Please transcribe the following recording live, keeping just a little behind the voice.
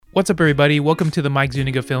What's up, everybody? Welcome to the Mike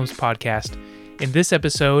Zuniga Films podcast. In this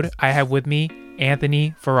episode, I have with me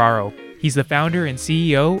Anthony Ferraro. He's the founder and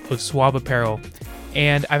CEO of Suave Apparel,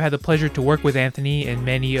 and I've had the pleasure to work with Anthony in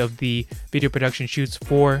many of the video production shoots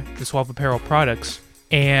for the Suave Apparel products.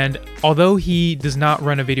 And although he does not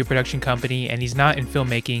run a video production company and he's not in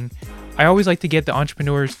filmmaking, I always like to get the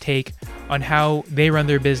entrepreneur's take on how they run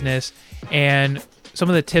their business and some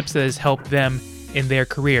of the tips that has helped them in their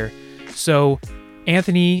career. So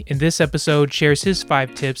Anthony, in this episode, shares his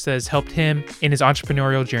 5 tips that has helped him in his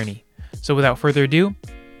entrepreneurial journey. So without further ado,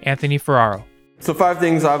 Anthony Ferraro. So 5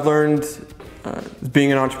 things I've learned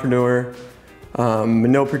being an entrepreneur,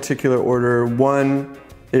 in no particular order. 1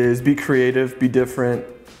 is be creative, be different,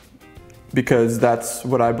 because that's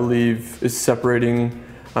what I believe is separating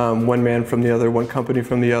one man from the other, one company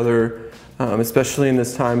from the other, especially in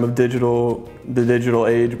this time of the digital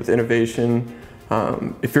age with innovation.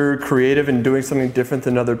 If you're creative and doing something different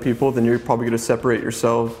than other people, then you're probably going to separate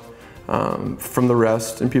yourself from the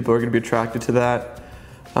rest, and people are going to be attracted to that.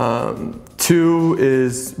 2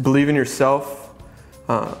 is believe in yourself,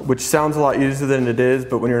 which sounds a lot easier than it is,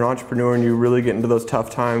 but when you're an entrepreneur and you really get into those tough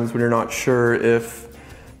times when you're not sure if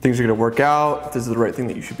things are going to work out, if this is the right thing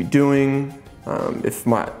that you should be doing, if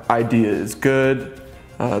my idea is good,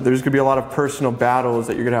 there's going to be a lot of personal battles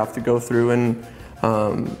that you're going to have to go through, and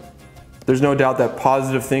there's no doubt that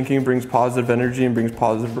positive thinking brings positive energy and brings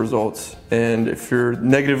positive results. And if you're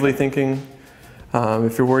negatively thinking,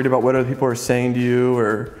 if you're worried about what other people are saying to you,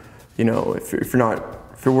 or if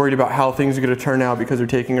you're worried about how things are going to turn out because you're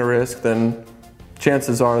taking a risk, then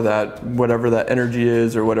chances are that whatever that energy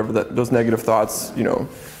is, or whatever those negative thoughts,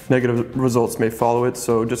 negative results may follow it.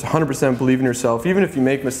 So just 100% believe in yourself. Even if you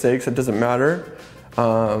make mistakes, it doesn't matter.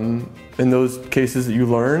 In those cases that you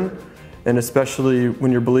learn. And especially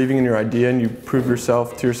when you're believing in your idea and you prove to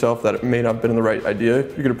yourself that it may not have been the right idea,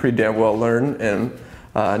 you're going to pretty damn well learn and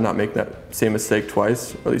not make that same mistake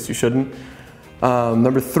twice, or at least you shouldn't.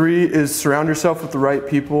 Number 3 is surround yourself with the right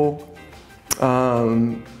people.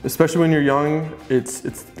 Especially when you're young,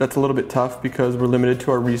 that's a little bit tough because we're limited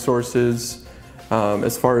to our resources.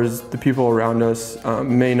 As far as the people around us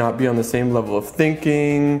may not be on the same level of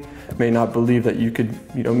thinking, may not believe that you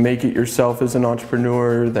could make it yourself as an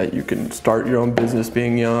entrepreneur, that you can start your own business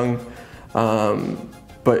being young.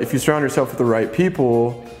 But if you surround yourself with the right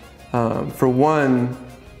people, for one,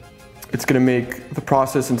 it's going to make the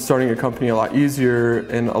process in starting a company a lot easier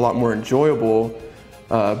and a lot more enjoyable.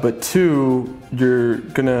 But 2, you're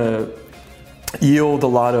going to yield a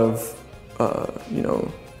lot of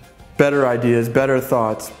better ideas, better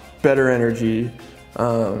thoughts, better energy.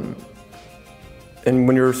 And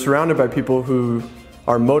when you're surrounded by people who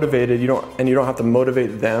are motivated, you don't have to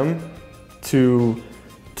motivate them to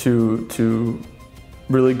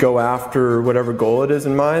really go after whatever goal it is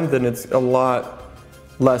in mind, then it's a lot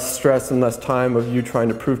less stress and less time of you trying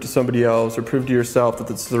to prove to somebody else or prove to yourself that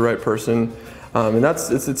this is the right person. And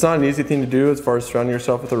it's not an easy thing to do as far as surrounding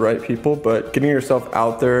yourself with the right people, but getting yourself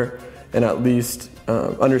out there and at least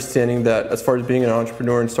understanding that as far as being an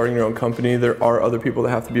entrepreneur and starting your own company, there are other people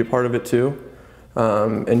that have to be a part of it too.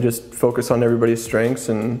 And just focus on everybody's strengths,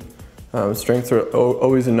 and strengths are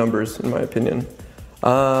always in numbers, in my opinion.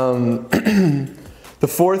 The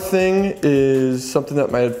 4th thing is something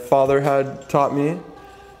that my father had taught me,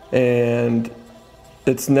 and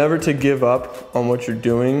it's never to give up on what you're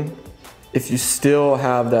doing if you still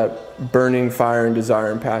have that burning fire and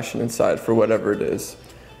desire and passion inside for whatever it is.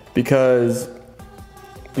 Because,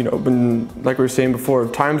 like we were saying before,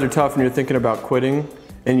 if times are tough and you're thinking about quitting,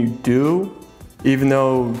 and you do, even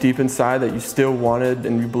though deep inside that you still wanted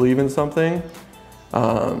and you believe in something,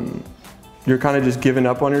 you're kind of just giving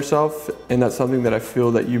up on yourself, and that's something that I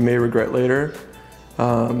feel that you may regret later.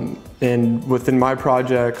 And within my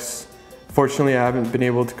projects, fortunately I haven't been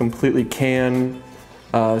able to completely can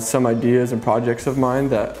some ideas and projects of mine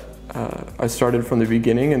that I started from the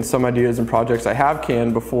beginning, and some ideas and projects I have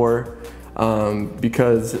canned before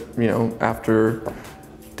because, after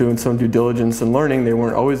doing some due diligence and learning, they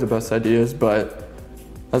weren't always the best ideas. But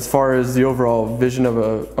as far as the overall vision of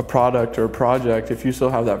a product or a project, if you still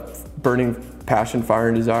have that burning passion, fire,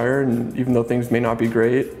 and desire, and even though things may not be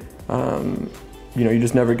great, you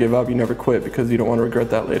just never give up, you never quit, because you don't want to regret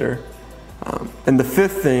that later. And the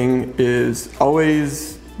 5th thing is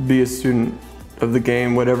always be a student of the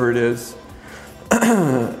game, whatever it is.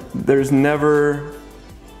 There's never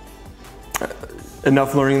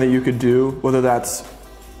enough learning that you could do, whether that's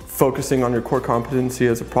focusing on your core competency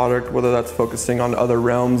as a product, whether that's focusing on other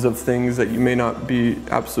realms of things that you may not be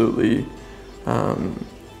absolutely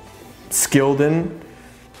skilled in.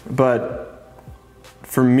 But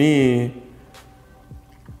for me,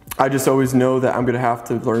 I just always know that I'm going to have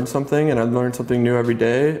to learn something, and I learn something new every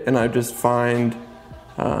day, and I just find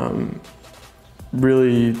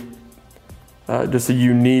really just a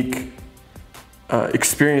unique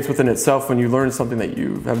experience within itself when you learn something that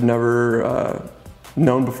you have never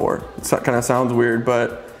known before. It kind of sounds weird,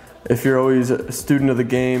 but if you're always a student of the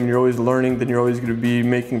game and you're always learning, then you're always going to be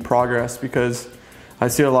making progress, because I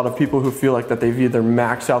see a lot of people who feel like that they've either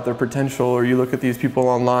maxed out their potential, or you look at these people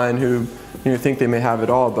online who think they may have it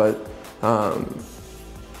all, but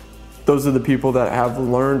those are the people that have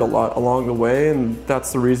learned a lot along the way, and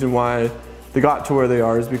that's the reason why they got to where they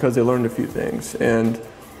are, is because they learned a few things. And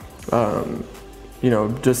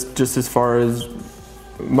just as far as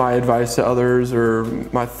my advice to others or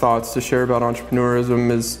my thoughts to share about entrepreneurism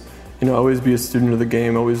is, always be a student of the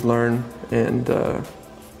game, always learn, and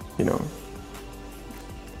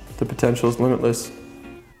the potential is limitless.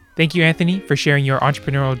 Thank you, Anthony, for sharing your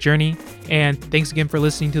entrepreneurial journey, and thanks again for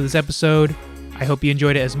listening to this episode. I hope you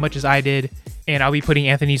enjoyed it as much as I did, and I'll be putting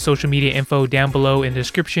Anthony's social media info down below in the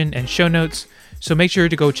description and show notes, so make sure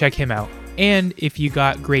to go check him out. And if you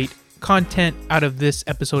got great content out of this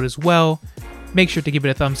episode as well, make sure to give it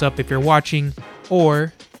a thumbs up if you're watching,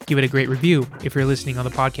 or give it a great review if you're listening on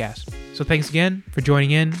the podcast. So thanks again for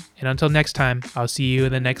joining in, and until next time, I'll see you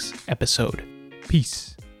in the next episode. Peace.